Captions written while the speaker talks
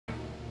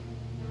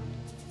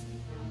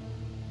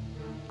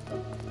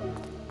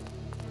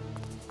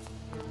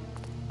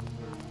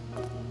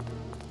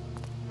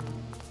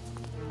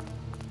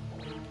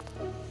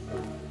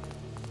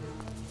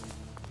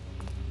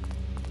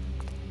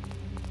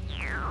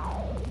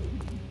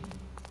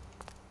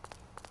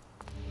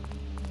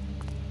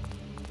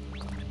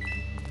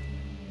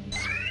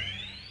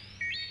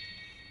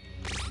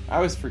I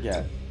always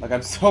forget. Like,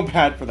 I'm so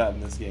bad for that in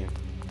this game.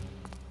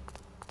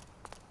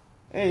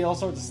 Hey, all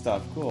sorts of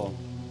stuff. Cool.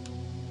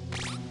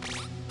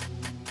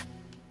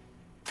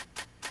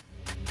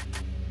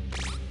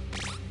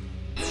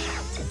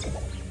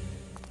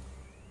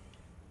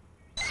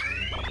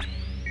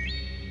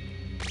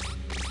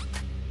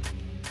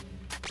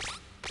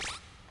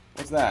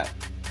 What's that?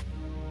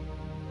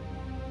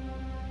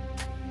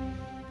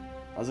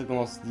 That was like the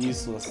most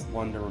useless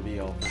one to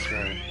reveal, for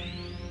sure.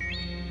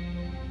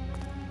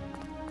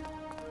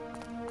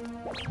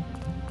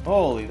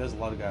 Holy, there's a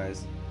lot of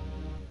guys.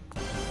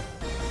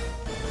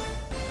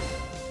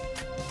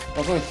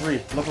 Oh, there's only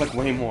 3. Look like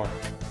way more.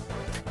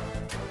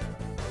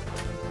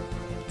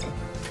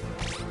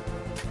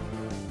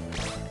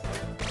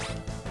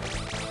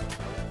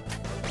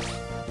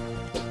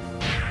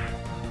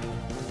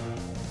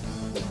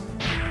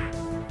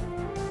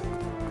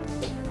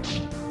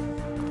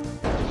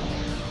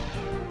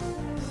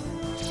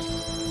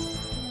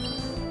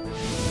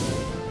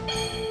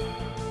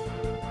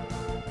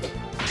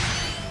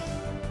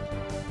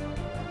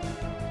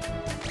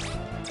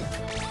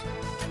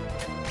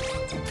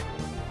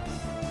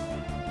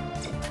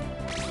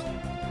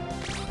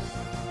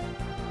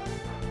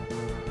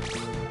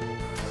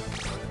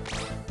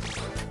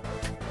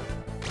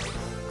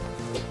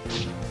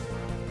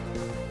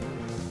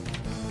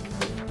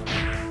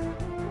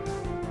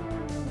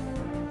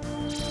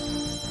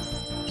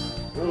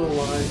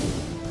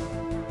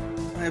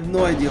 I have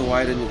no idea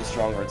why I didn't do the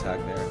stronger attack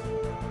there.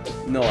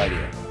 No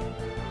idea.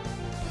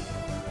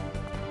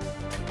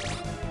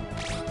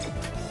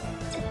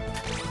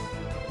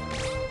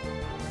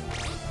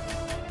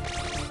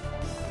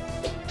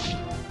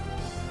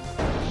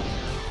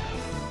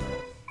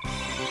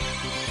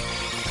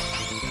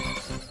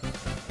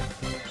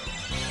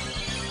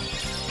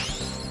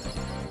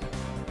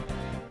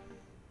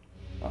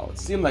 Oh, it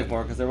seemed like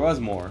more because there was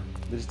more.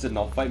 They just didn't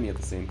all fight me at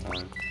the same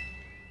time.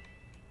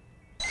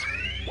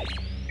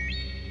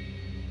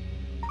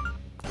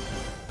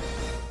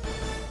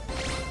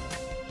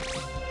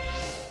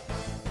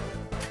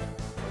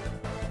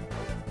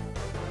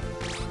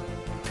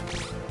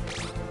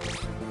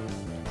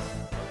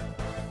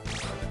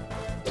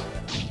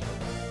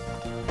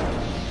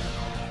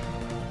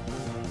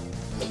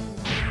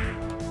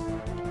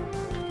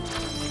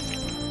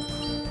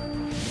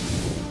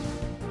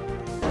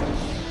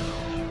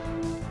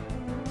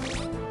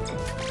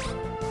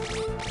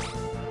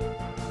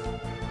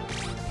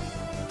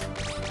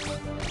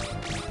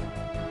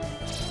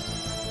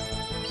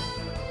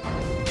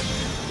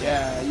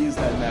 Yeah, use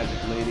that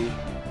magic, lady.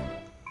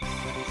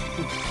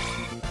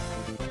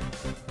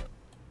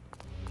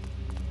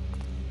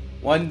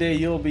 One day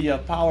you'll be a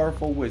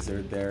powerful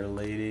wizard there,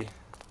 lady.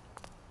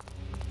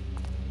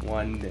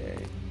 One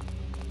day.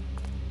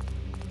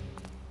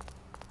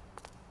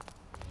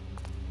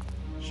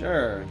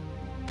 Sure.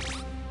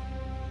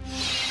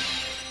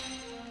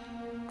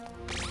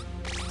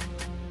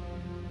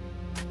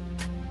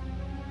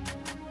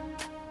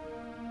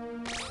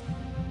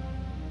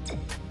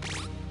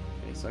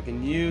 So I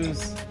can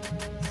use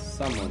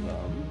some of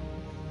them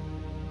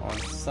on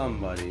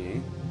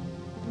somebody.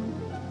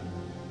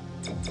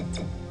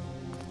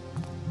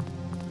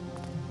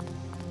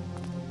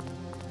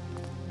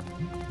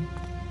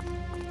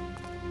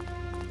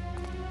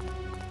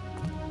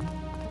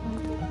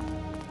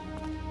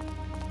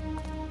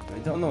 I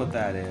don't know what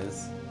that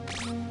is.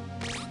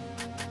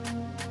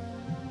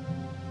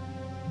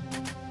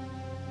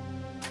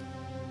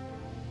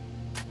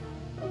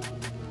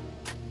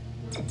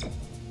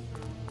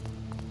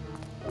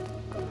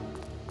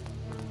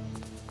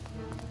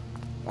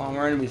 Oh,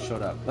 more enemies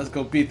showed up. Let's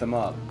go beat them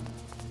up.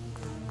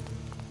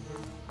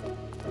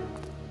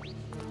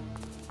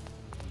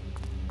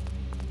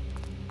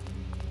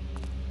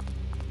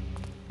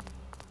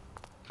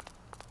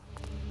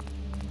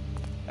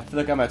 I feel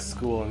like I'm at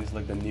school and these are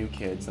like the new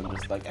kids. I'm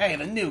just like, hey,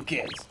 the new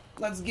kids,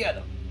 let's get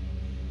them.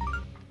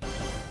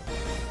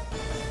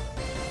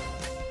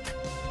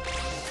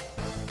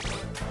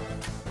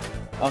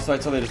 Also, I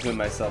totally just made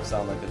myself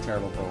sound like a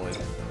terrible bully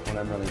when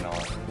I'm really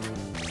not.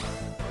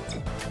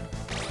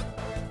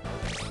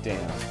 Damn.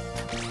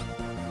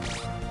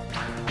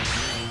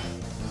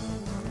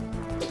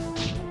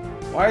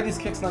 Why are these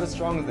kicks not as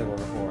strong as they were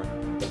before?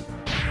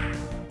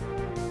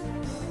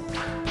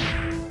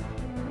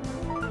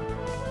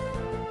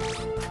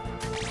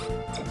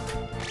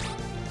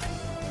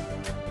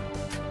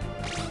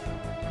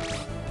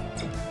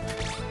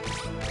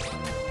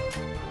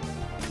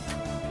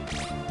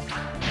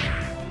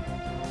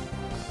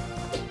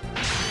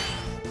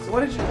 So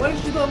why did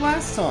you do that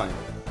last time?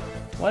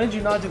 Why did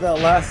you not do that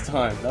last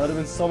time? That would have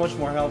been so much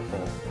more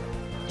helpful.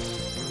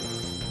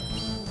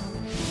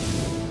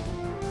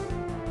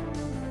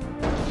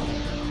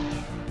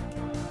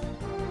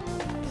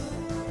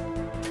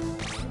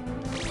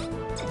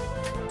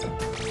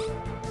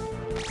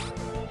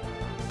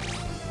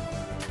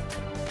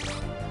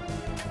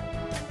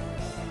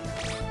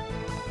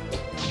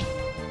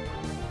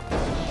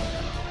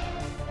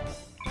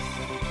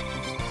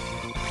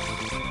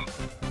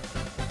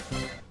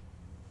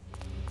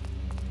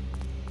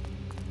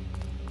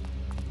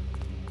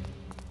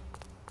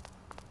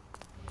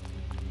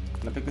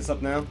 I pick this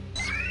up now?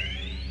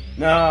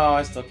 No,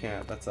 I still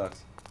can't. That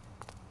sucks.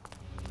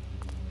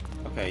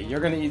 Okay,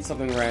 you're gonna eat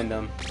something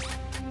random.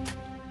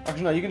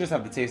 Actually, no, you can just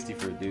have the tasty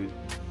fruit, dude.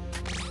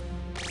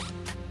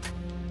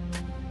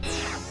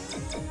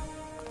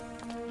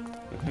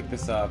 Pick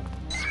this up.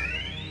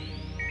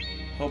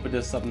 Hope it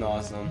does something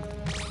awesome.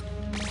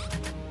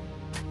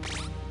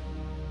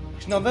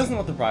 Actually, no, that's not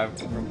what the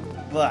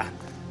blah.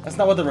 That's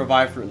not what the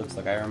revived fruit looks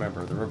like. I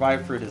remember the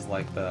revived fruit is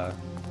like the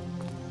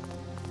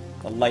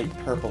light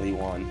purpley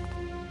one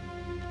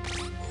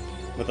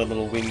with the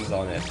little wings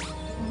on it.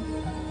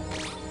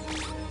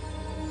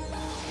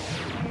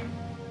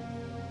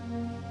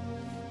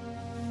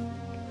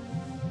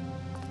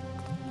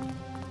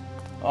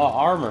 Oh,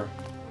 armor.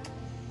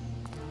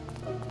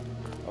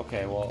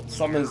 Okay, well,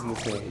 summons in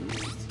this gonna get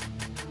used.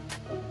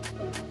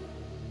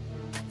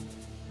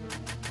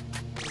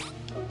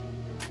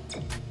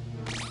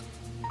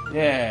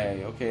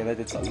 Yay, okay, that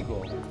did something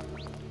cool.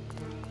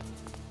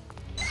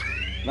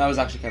 That was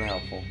actually kind of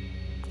helpful.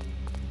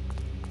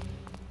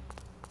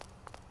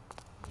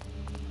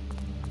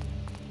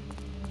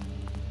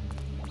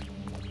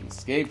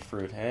 Escape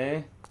fruit,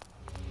 hey?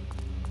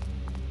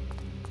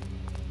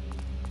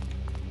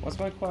 What's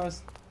my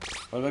quest?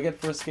 What do I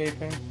get for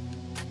escaping?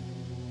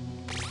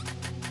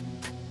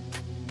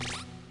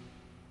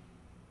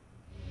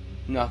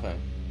 Nothing.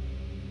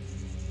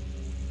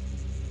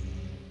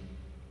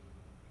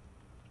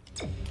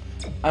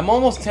 I'm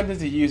almost tempted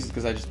to use it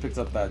because I just picked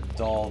up that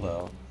doll,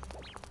 though.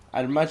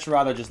 I'd much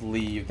rather just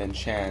leave than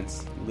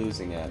chance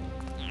losing it.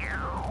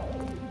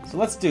 So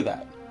let's do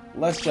that.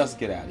 Let's just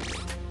get out of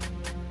here.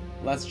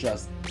 Let's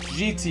just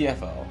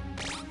GTFO.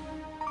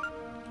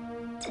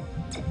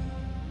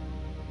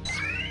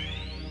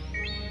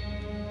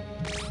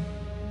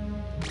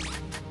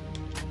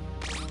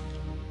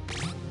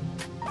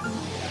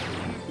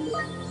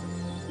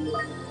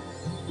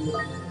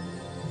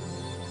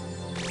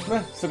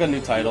 Still got a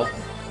new title.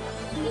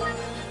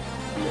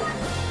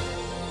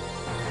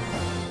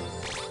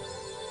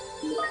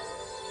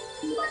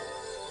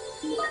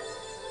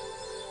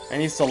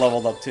 And he's still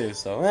leveled up too,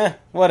 so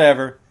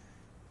whatever.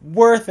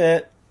 Worth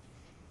it.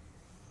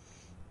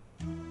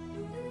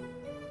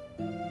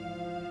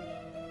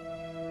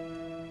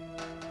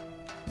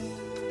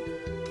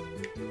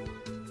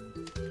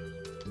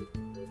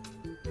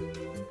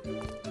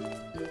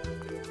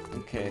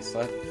 Okay,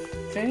 so I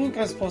think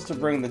I'm supposed to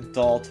bring the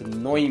doll to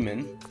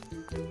Neumann.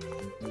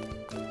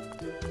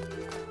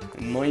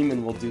 And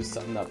Neumann will do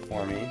something up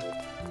for me.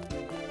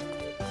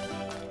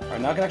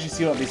 Alright, now I can actually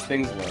see what these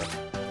things were.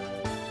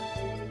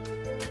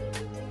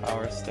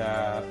 Power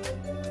Staff.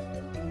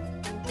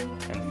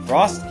 And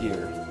Frost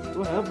Gear.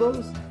 Do I have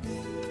those?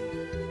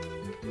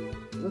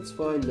 Let's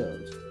find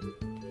those.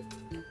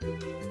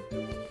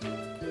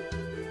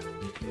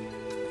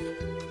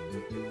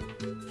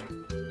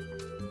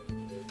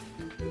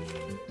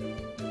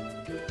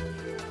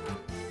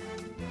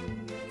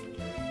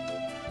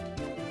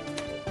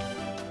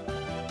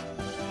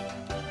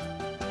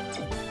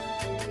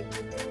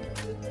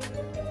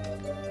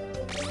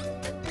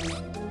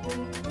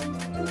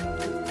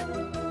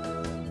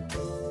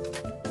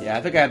 Yeah,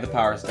 I think I had the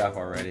Power Staff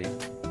already.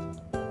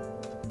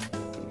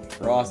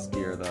 Frost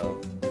Gear,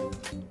 though.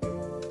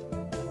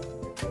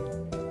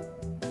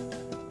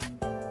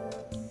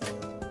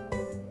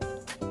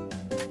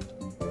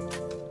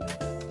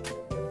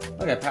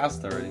 Look, I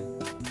passed already.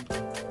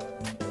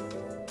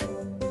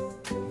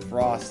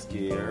 Frost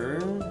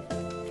Gear.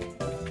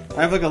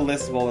 I have like a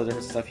list of all the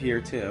different stuff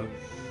here, too.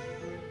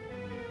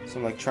 So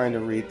I'm like trying to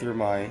read through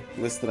my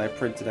list that I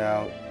printed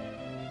out.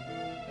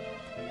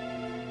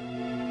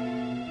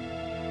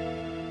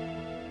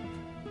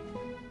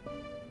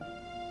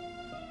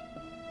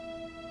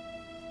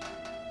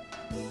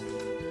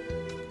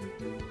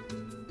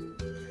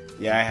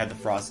 Yeah, I had the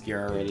Frost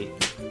Gear already.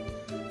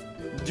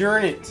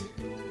 Darn it!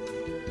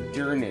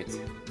 Darn it.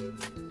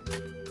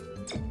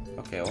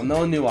 Okay, well,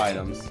 no new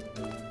items.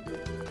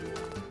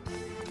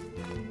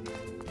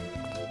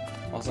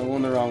 Also, I'm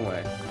going the wrong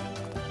way.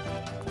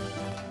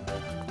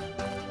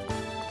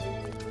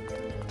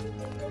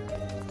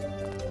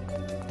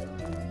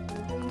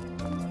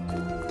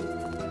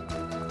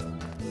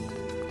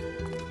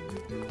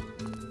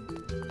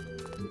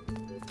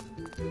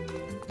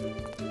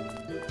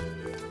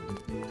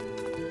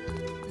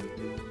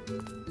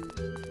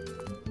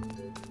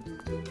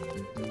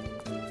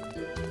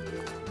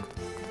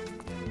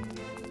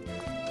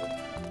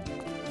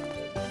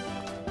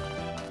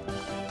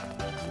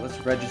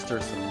 Let's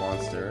register some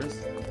monsters.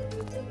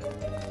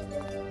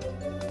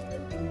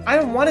 I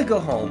don't want to go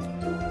home.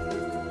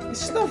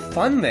 It's just no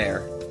fun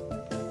there.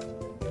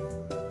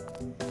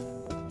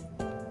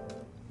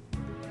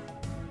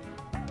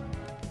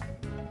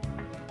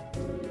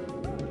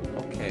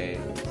 Okay.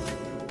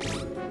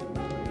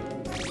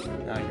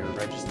 Now you're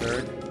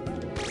registered.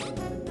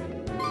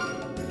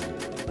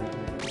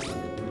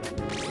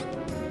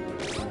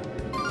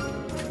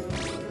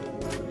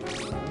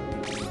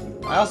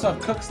 I also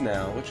have cooks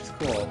now, which is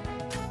cool.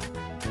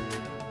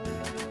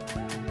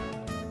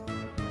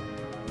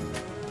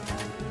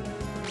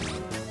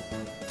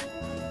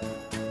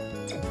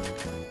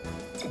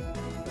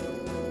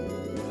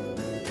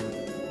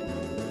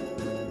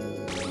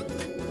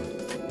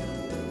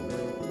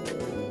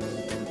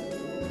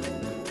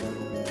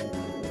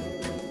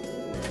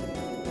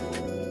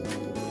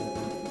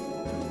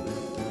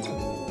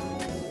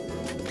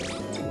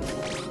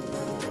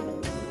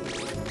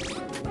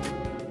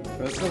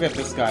 Let's go get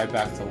this guy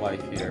back to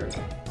life here.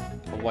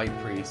 The white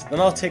priest.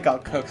 Then I'll take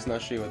out Cooks and I'll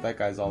show you what that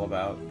guy's all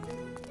about.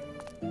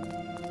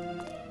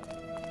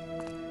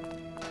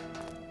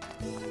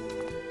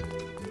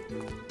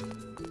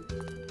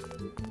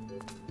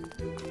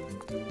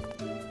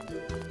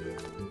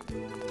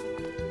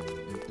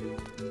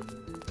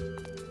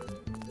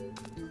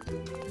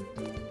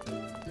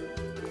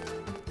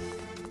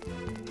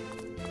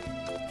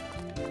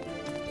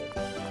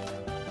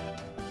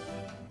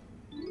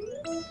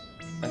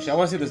 Actually, I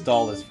want to see this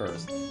doll list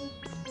first.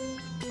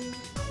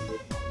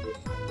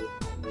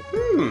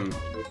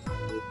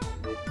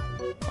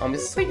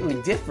 It's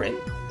slightly different.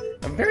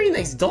 A very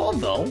nice doll,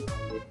 though.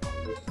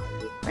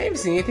 I haven't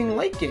seen anything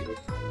like it.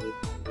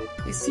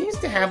 It seems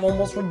to have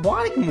almost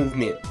robotic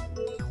movement.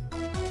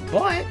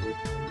 But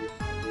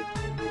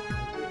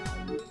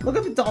look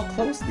at the doll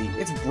closely.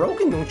 It's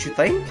broken, don't you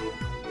think?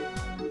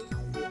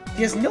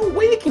 There's no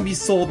way it can be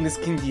sold in this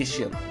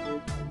condition.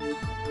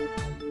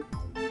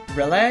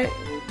 Really?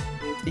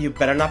 You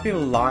better not be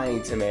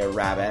lying to me,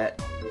 Rabbit.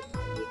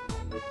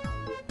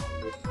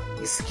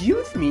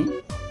 Excuse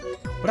me?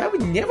 But I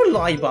would never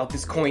lie about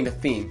this kind of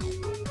thing.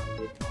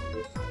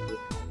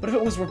 But if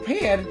it was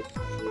repaired,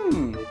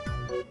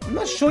 I'm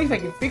not sure if I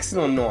can fix it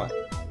or not.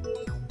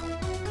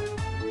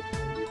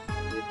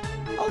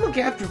 I'll look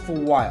after it for a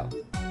while.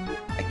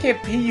 I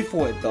can't pay you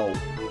for it though.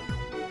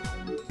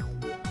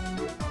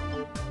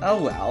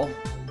 Oh well.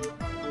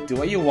 Do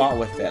what you want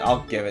with it,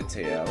 I'll give it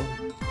to you.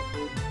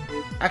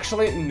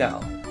 Actually,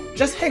 no.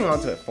 Just hang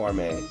on to it for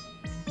me.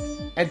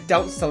 And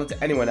don't sell it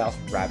to anyone else,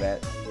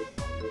 Rabbit.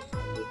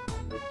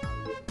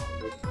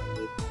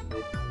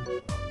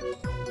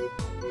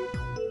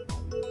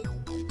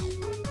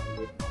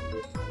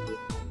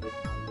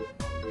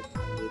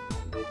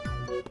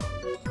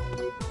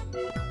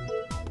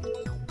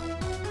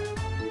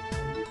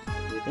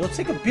 It'll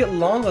take a bit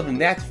longer than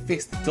that to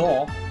fix the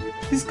doll.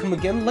 Please come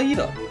again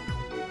later.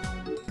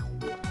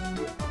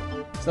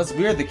 So that's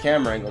weird, the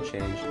camera angle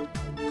changed.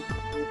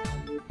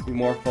 Be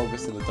more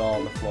focused on the doll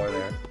on the floor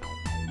there.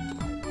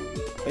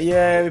 But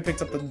yeah, we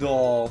picked up the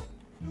doll.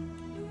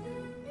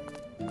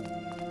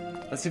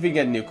 Let's see if we can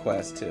get a new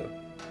quest too.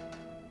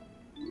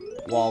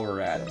 While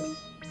we're at it.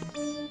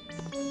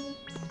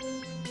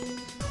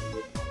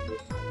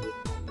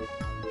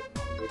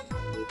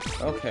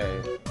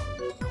 Okay.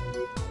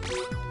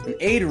 An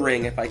 8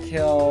 ring if I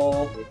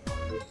kill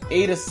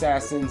 8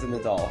 assassins in the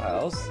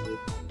dollhouse.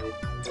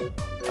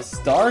 A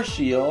star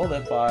shield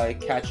if I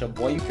catch a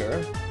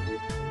blinker.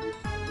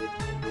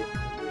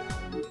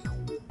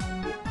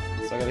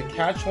 So I gotta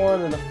catch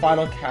one in the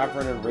final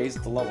cavern and raise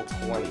it to level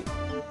 20.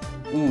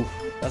 Oof,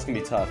 that's gonna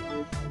be tough.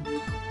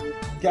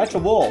 Catch a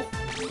wolf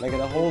and I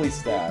get a holy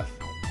staff.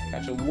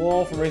 Catch a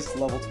wolf and raise it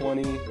to level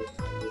 20.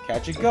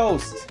 Catch a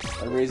ghost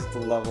and raise it to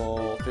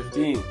level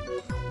 15.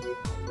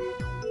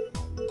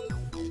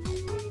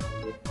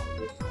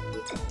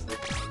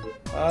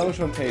 Which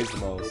one pays the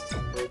most?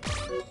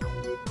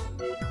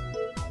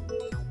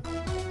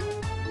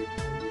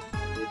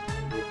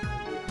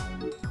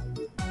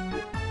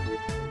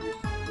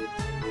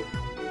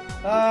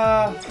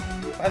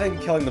 I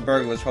think killing the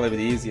burglar is probably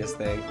the easiest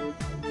thing.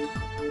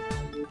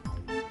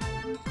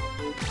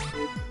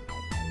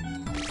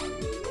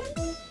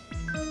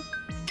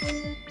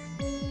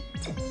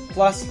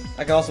 Plus,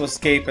 I can also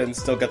escape and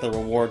still get the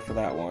reward for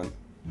that one.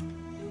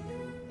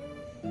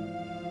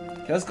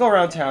 Okay, let's go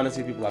around town and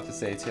see what people have to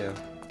say too.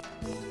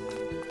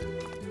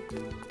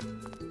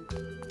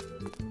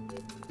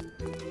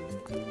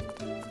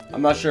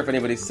 I'm not sure if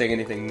anybody's saying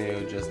anything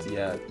new just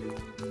yet.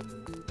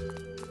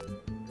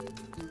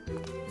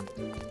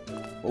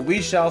 Well,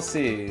 we shall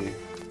see.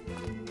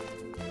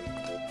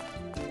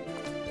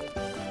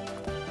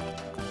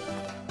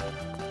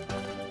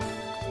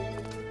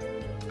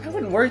 I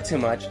wouldn't worry too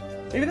much.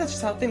 Maybe that's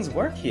just how things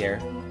work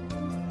here.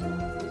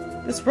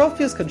 This world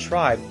feels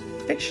contrived,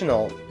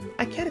 fictional.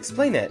 I can't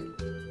explain it.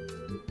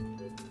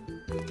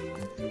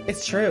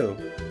 It's true.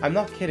 I'm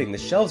not kidding. The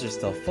shelves are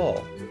still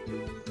full.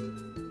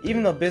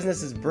 Even though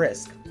business is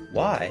brisk.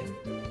 Why?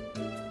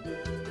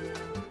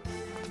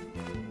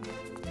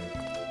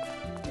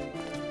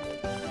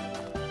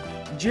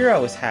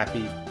 Jiro is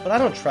happy, but I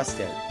don't trust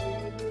him.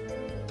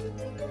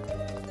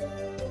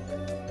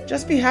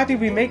 Just be happy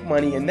we make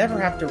money and never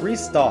have to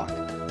restock.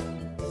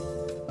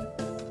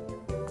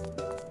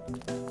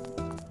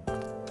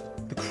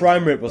 The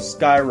crime rate will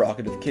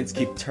skyrocket if kids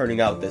keep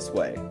turning out this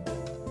way.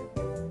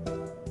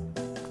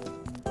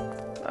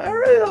 I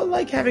really don't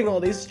like having all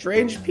these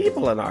strange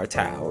people in our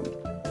town.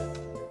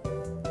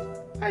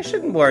 I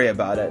shouldn't worry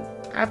about it.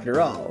 After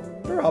all,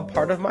 they're all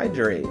part of my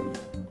dream.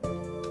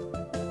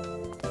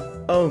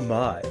 Oh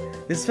my,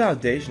 this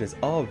foundation is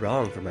all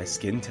wrong for my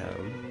skin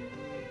tone.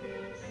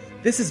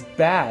 This is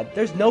bad.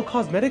 There's no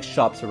cosmetic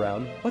shops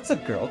around. What's a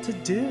girl to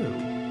do?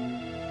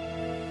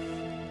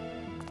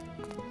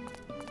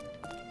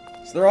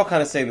 So they're all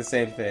kind of saying the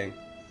same thing.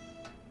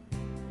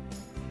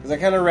 Because I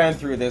kind of ran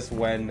through this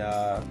when,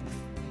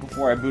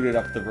 before I booted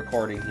up the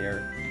recording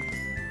here.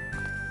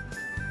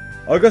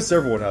 I guess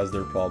everyone has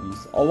their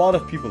problems. A lot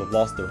of people have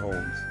lost their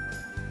homes.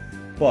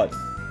 But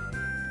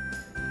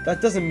that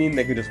doesn't mean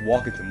they can just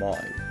walk into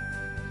mine.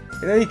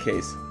 In any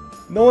case,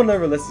 no one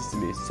ever listens to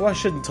me, so I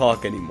shouldn't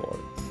talk anymore.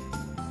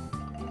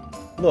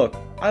 Look,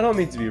 I don't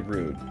mean to be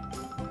rude,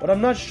 but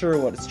I'm not sure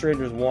what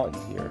strangers want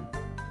in here.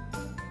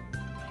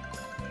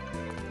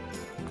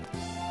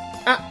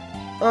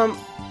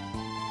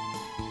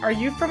 Are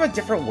you from a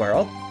different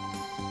world?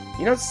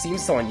 You don't seem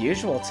so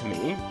unusual to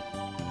me.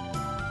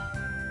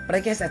 But I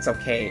guess that's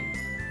okay.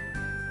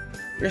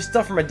 You're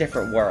still from a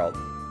different world.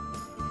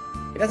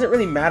 It doesn't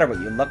really matter what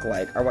you look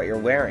like or what you're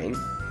wearing.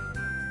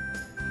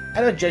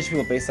 I don't judge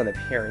people based on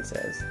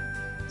appearances.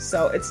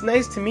 So it's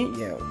nice to meet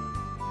you.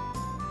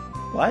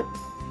 What?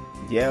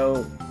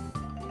 Yo.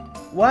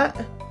 What?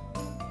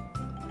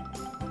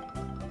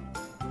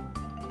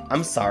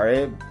 I'm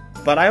sorry,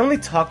 but I only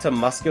talk to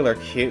muscular,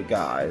 cute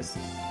guys.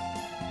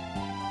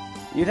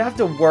 You'd have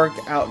to work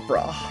out for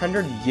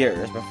 100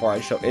 years before I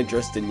show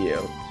interest in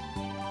you.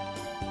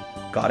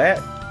 Got it?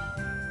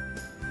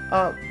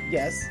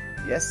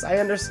 Yes, I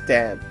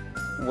understand.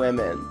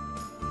 Women.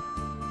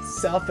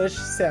 Selfish,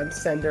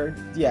 self-centered.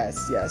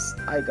 Yes,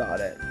 I got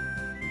it.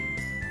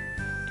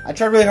 I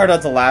tried really hard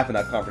not to laugh in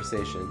that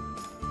conversation.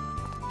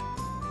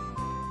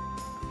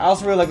 I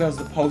also really like that there's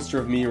the poster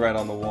of me right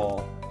on the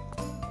wall.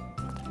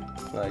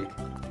 Like,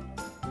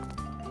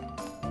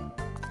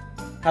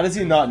 how does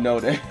he not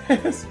notice?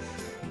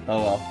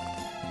 Oh well.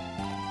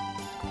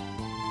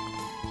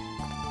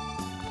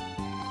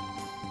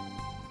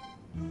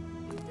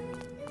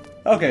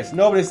 Okay, so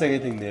nobody's saying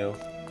anything new.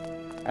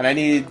 And I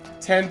need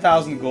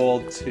 10,000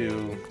 gold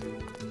to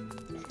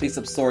fix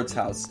up Sword's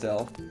house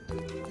still.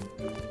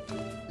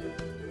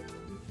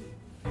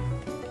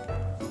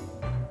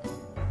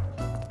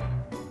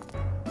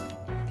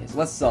 Okay, so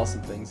let's sell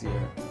some things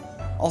here.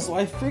 Also,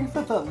 I think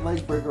that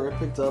leg breaker I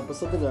picked up was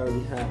something I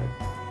already had.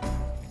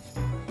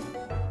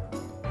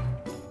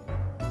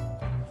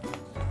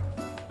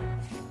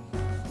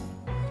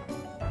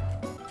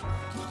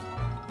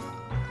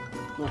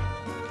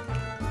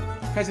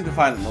 Can't seem to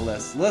find it in the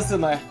list.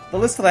 The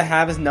list that I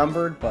have is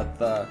numbered, but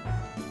the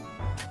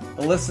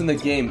list in the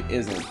game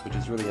isn't, which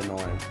is really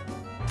annoying.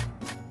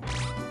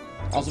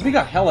 Also, we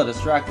got hella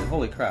distracted.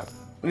 Holy crap.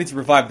 We need to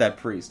revive that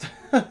priest.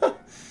 I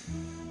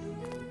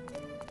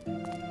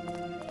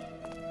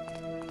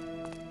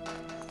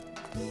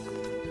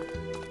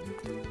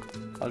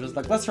was just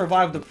like, let's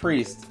revive the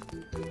priest.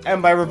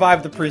 And by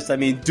revive the priest, I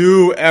mean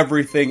do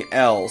everything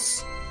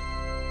else.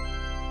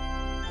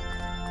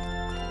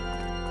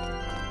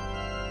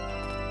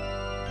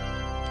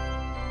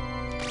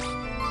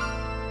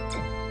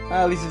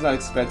 At least it's not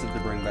expensive to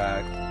bring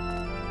back.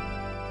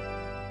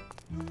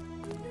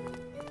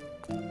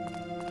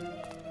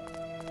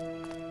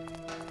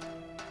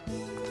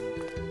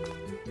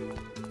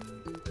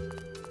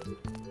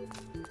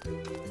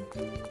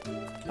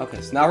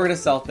 Okay, so now we're gonna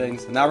sell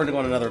things, and now we're gonna go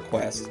on another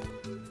quest.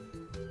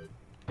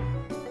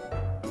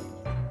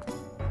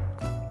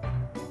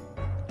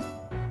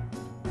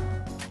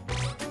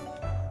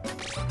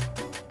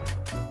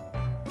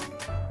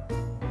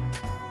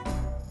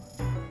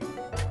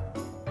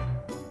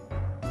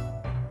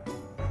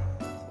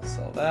 Let's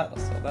sell that,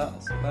 let's sell that,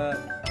 let's sell that.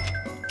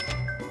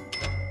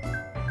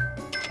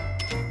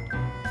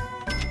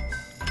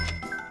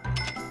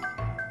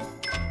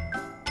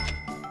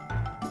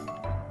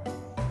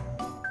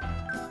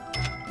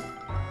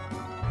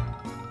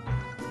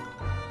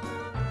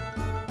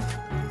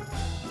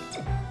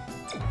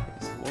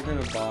 We're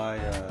gonna buy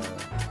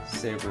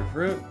savory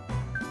fruit,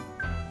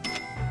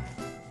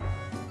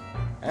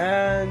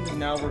 and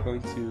now we're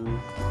going to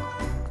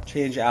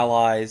change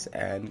allies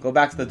and go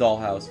back to the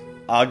dollhouse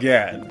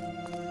again.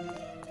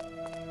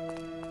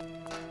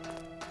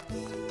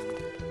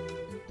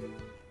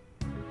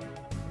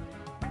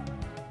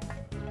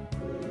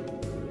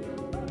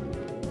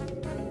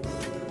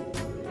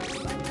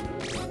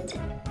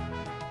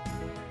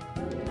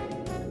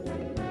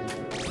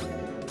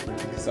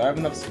 So I have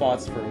enough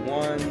spots for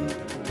 1,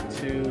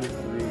 2,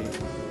 3,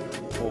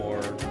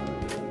 4,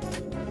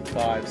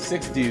 5,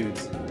 6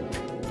 dudes.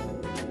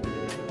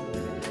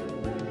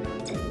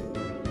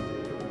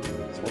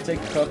 So we'll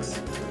take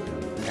cooks,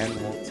 and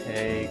we'll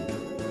take...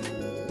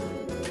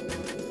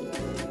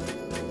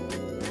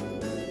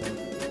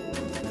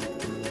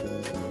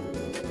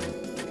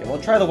 Okay,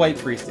 we'll try the white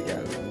priest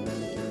again.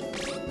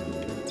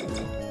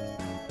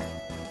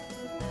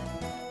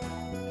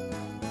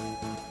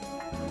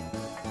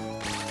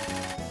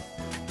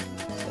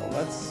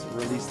 Let's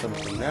release them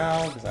for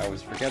now, because I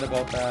always forget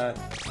about that.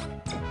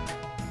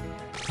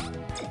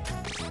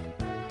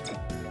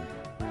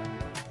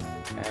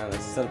 And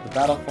let's set up the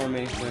battle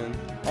formation.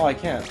 Oh, I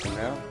can't for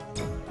now.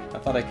 I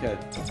thought I could.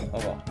 Oh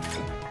well.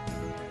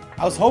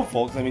 I was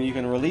hopeful, because I mean, you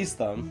can release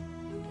them.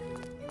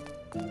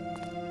 I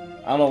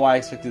don't know why I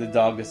expected the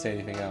dog to say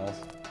anything else.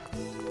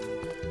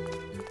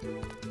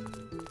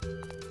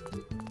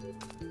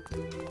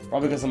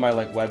 Probably because of my,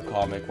 like,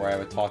 webcomic where I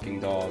have a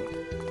talking dog.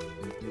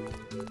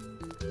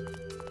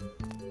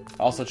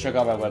 Also, check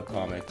out my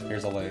webcomic.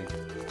 Here's a link.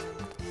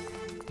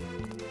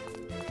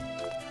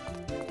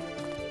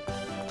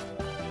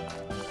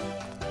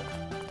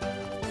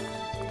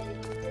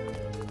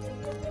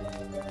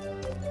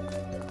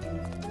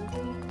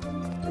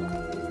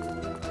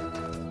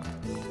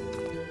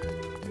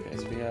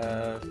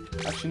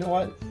 Actually, you know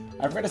what?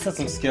 I've got to set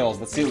some skills.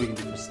 Let's see what we can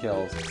do for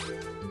skills.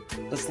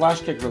 The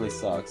slash kick really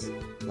sucks.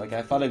 Like,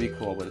 I thought it'd be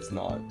cool, but it's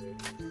not.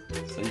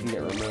 So you can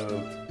get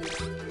removed.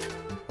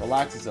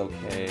 Relax is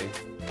okay.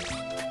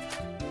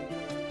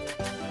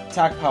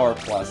 Attack power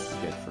plus is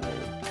good for me.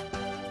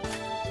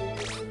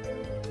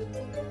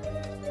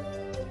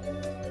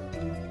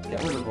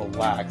 Get rid of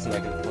relax and I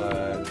can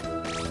put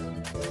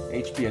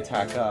HP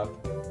attack up.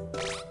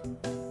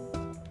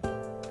 I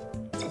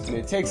mean,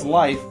 it takes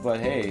life, but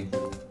hey.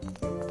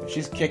 If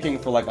she's kicking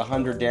for like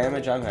 100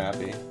 damage, I'm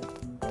happy.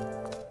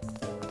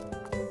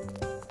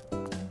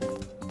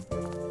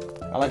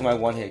 I like my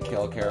one-hit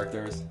kill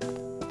characters.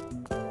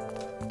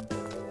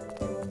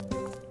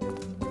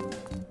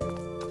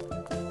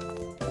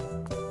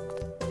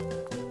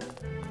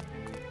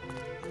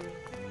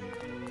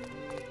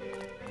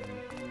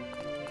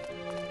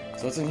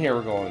 So what's in here?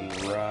 We're going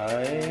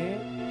right.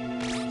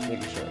 Just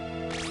making sure.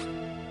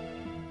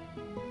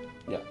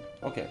 Yeah,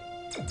 okay.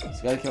 So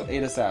we gotta kill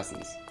 8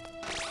 assassins.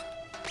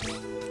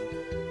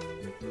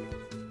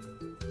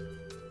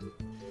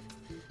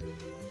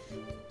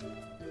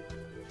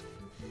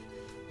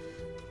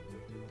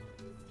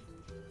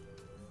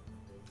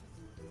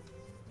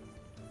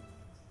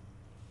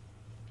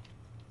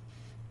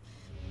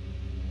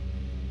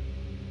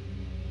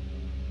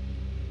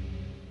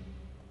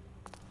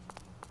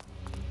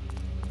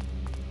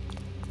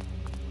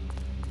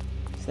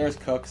 So there's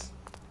Cooks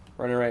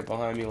running right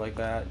behind me like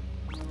that.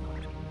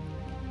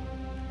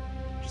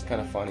 Which is kind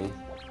of funny.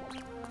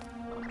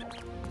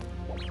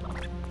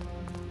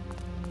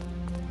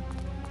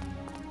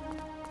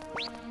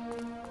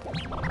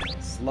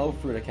 Slow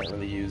fruit I can't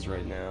really use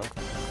right now.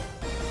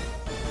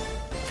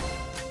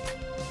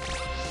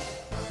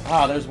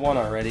 Ah, there's one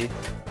already.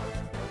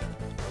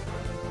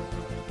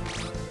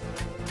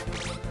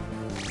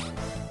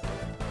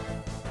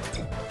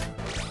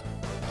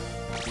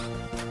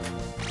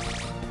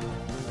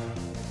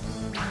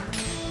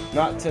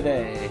 Not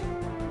today.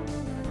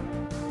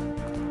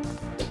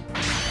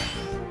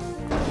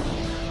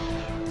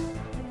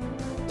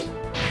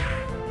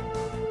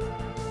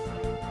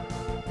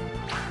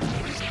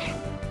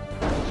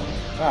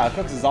 Ah,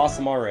 Cooks is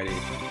awesome already.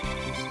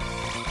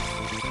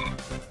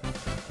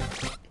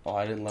 Oh,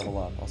 I didn't level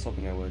up. I was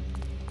hoping I would.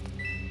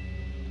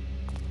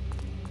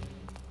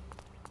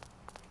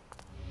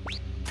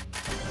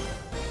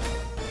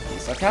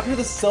 So I captured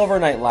the Silver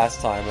Knight last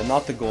time, but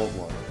not the Gold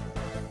one.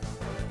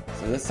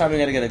 So this time we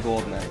gotta get a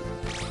Gold Knight.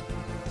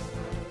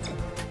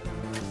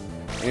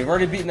 And we've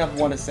already beaten up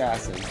one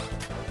assassin.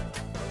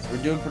 So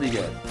we're doing pretty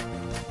good.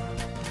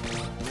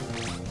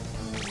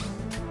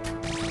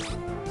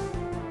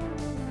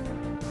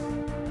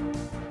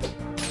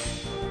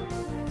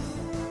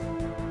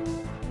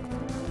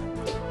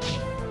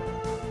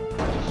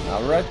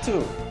 Now we're at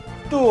 2.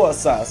 2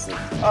 assassins.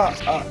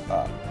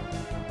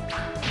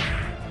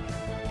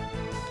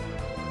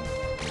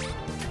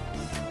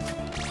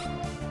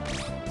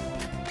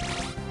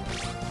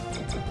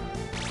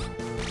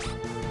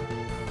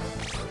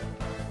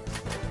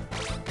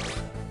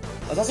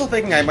 I was also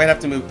thinking I might have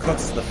to move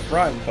Cooks to the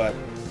front, but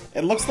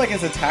it looks like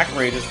his attack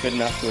rate is good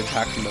enough to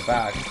attack from the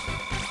back.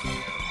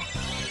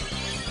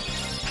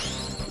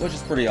 Which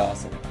is pretty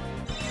awesome.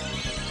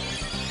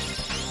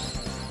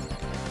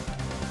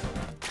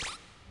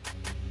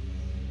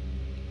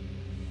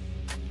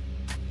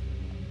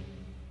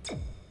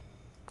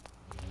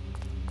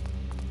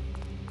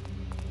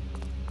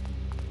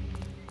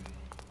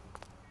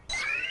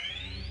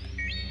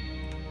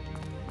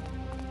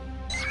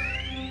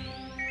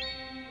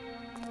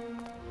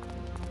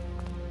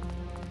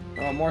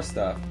 Oh, more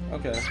stuff.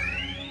 Okay.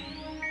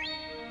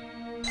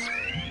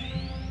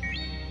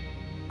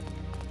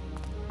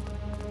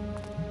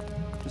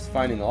 Just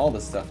finding all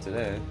this stuff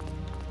today.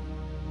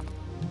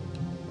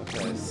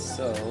 Okay,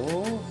 so...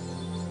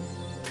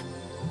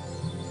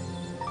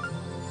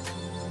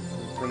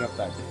 bring up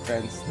that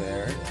defense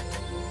there.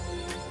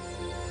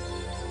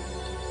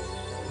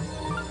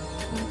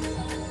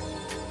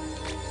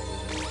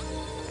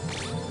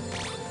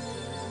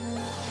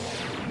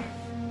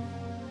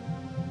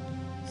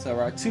 So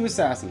we're at 2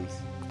 assassins.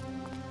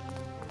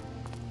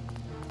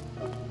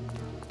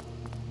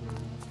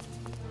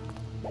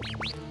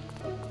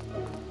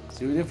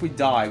 So even if we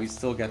die, we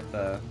still get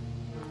the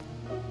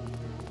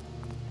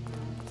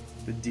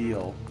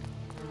deal.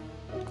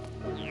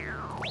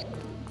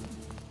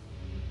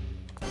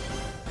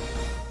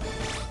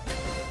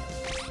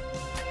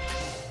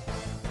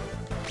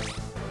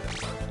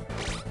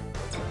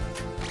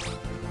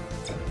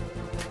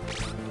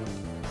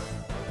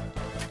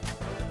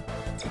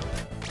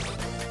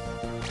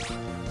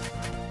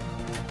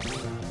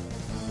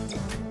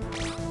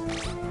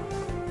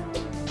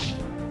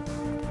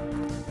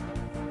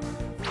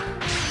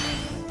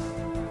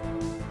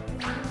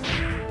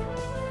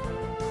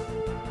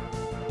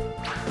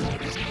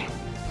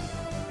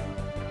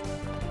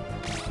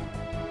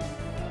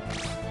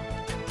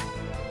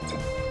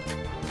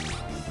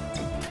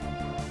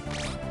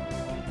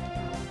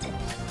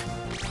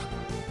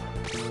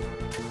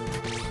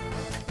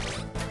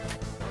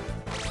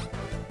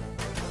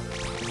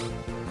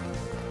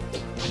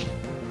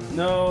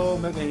 No,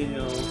 Mega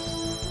Heal.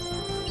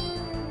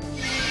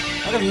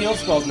 How come heal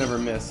spells never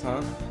miss,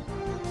 huh?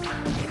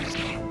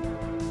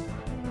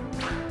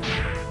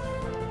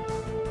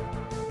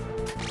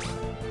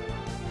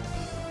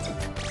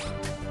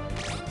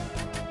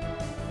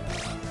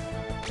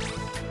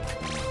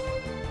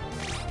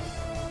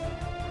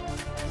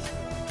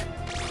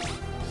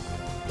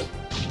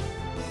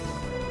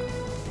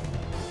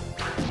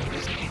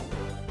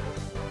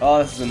 Oh,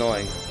 this is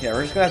annoying. Okay,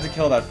 we're just gonna have to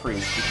kill that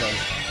priest because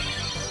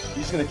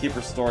he's gonna keep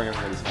restoring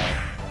everybody's health.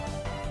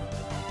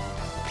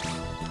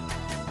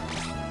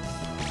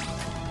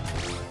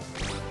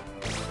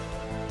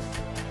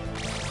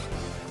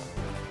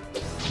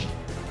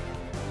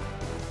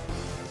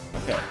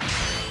 Okay.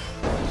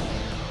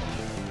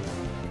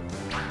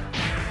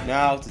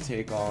 Now to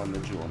take on the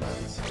Jewel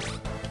Knights.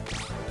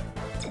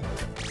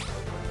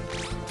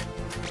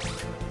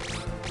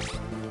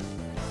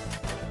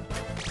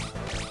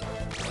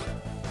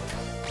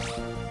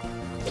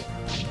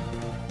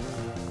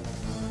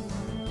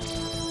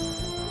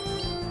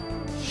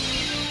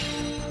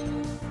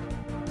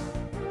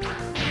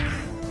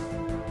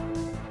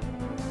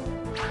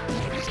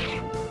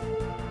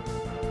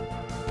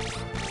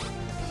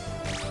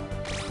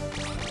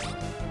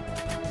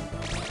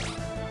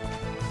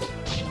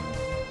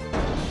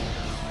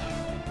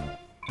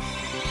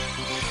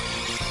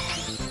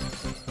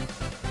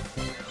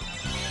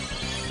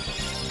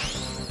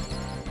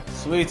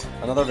 Sweet,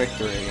 another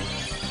victory.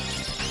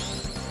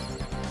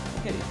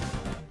 Okay.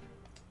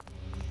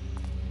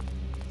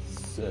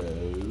 So...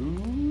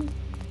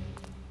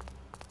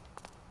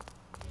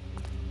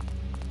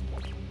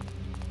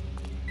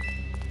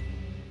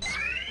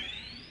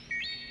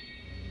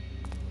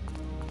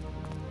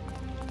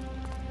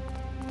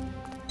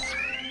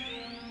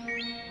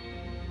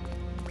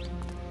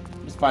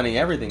 I'm just finding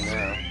everything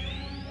now.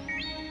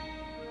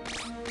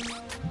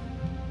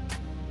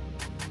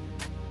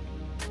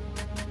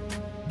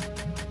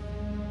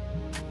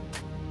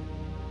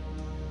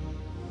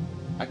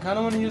 I kind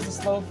of want to use the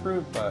slow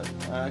fruit, but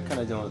I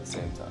kind of don't at the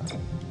same time.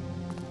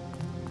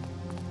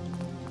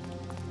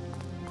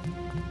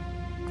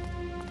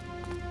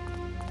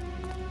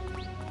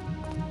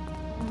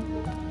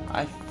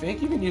 I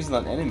think you can use it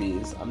on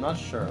enemies. I'm not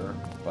sure,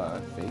 but I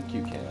think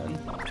you can.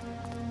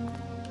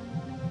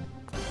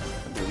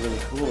 It'd be really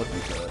cool if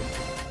you could.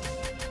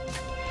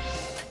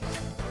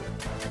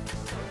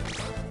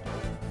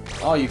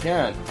 Oh, you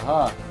can.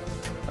 Aha.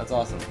 That's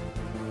awesome.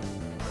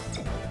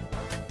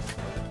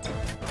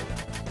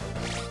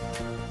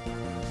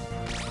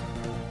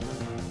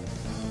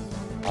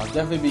 I'll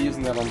definitely be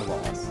using that on the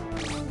boss.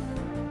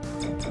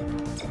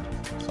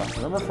 So I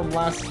remember from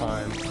last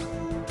time,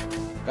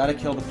 gotta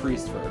kill the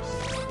priest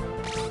first.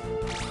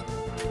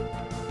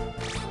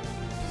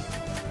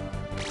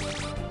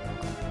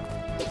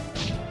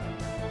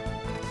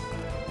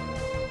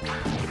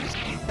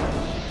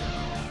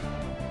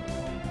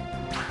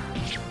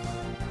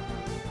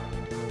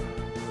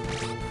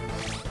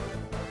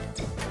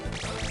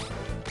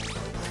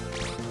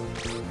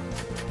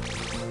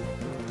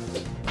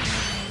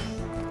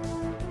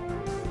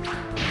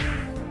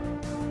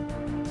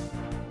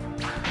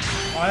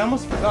 I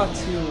almost forgot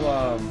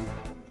to,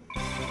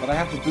 but I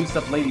have to boost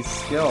up Lady's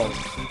skills.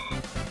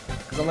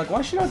 Because I'm like, why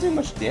is she not doing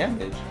much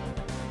damage?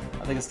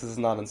 I think it's because it's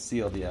not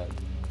unsealed yet.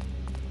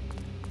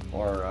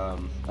 Or, I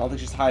don't think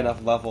she's high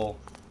enough level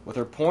with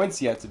her points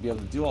yet to be able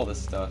to do all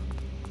this stuff.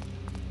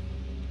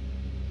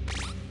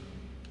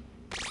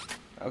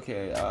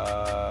 Okay,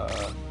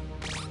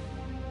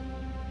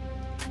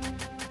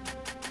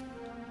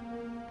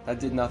 that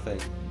did nothing.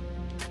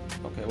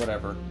 Okay,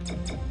 whatever.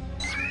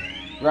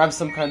 Grab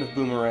some kind of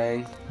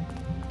boomerang.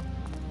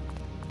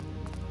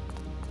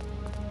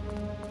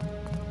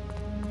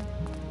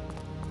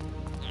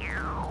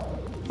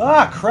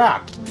 Ah,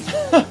 crap!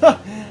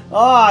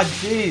 Ah,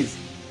 jeez!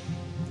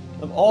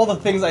 Of all the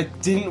things I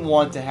didn't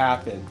want to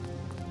happen,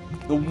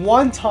 the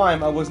one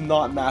time I was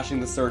not mashing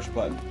the search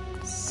button.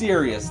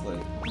 Seriously.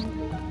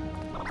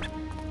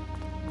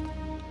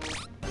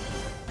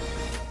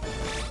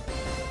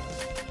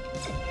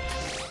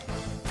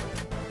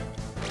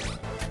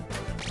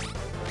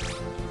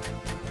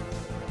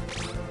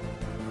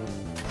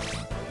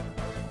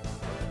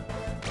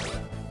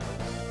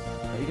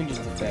 You can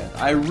just defend.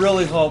 I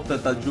really hope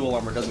that the jewel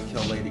armor doesn't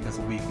kill Lady because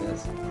of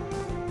weakness.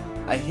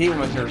 I hate when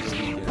my characters are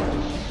weakened.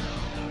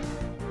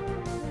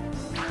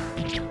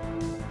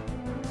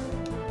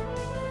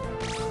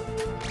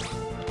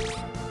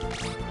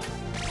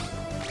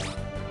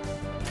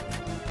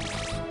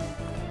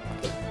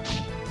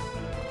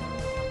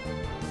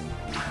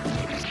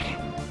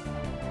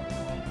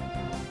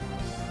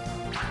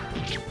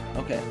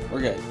 Okay,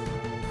 we're good.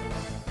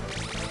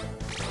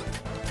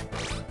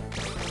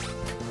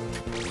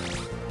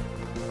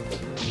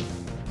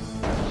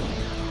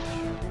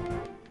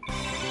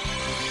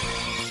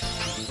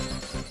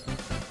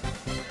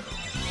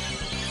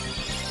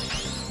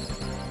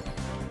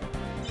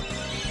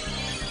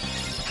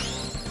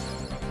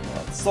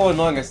 It's so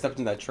annoying I stepped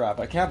in that trap.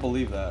 I can't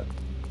believe that.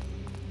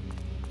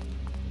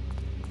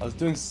 I was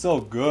doing so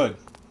good.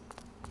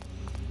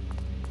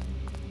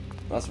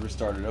 That's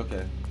restarted,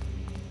 okay.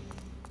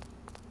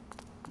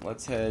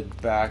 Let's head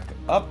back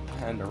up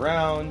and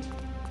around.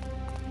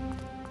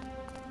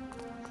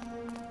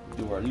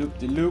 Do our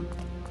loop-de-loop.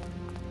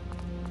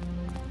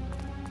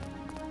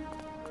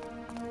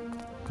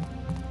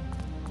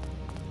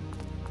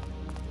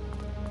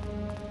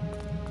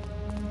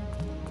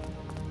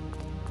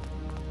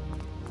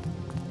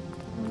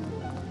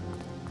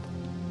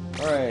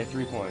 Alright,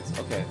 3 points.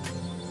 Okay.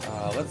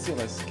 Let's see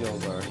what my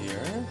skills are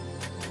here.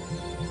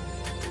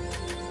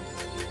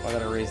 I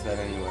gotta raise that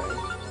anyway.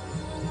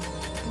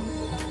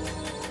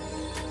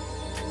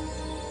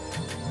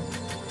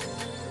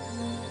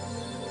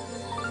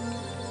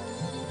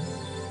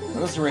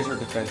 Let's raise her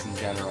defense in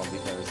general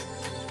because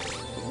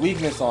with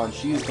weakness on,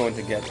 she's going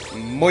to get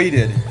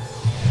moited.